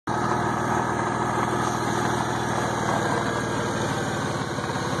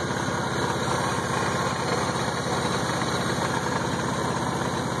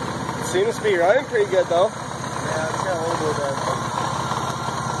Seems to be running pretty good though. Yeah, it's got a little bit of that.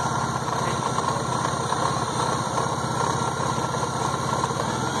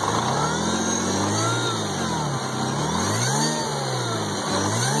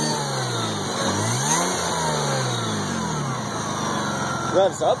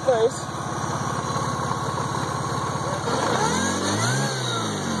 Revs up nice.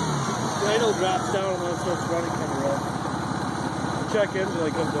 The idle drops down and then it starts running kind of rough. The check engine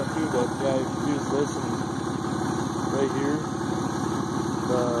like comes up too, but yeah, you can use this and right here.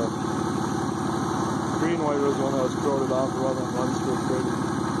 The green wire was the one that was corroded off, the one that runs to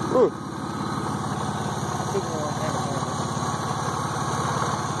a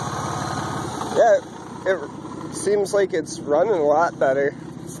Yeah, it seems like it's running a lot better.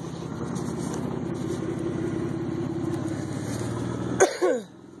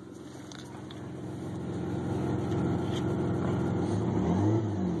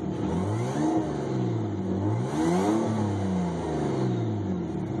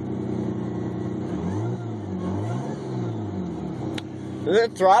 The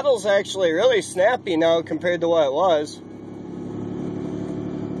throttle's actually really snappy now compared to what it was.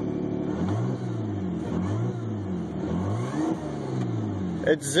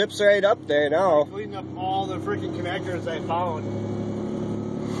 It zips right up there now. Cleaning up all the freaking connectors I found.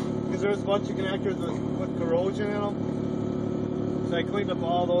 Because there's a bunch of connectors with corrosion in them. So I cleaned up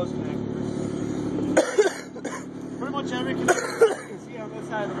all those connectors. Pretty much every connector you can see on this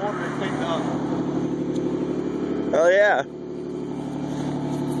side of the motor I cleaned up. Oh yeah.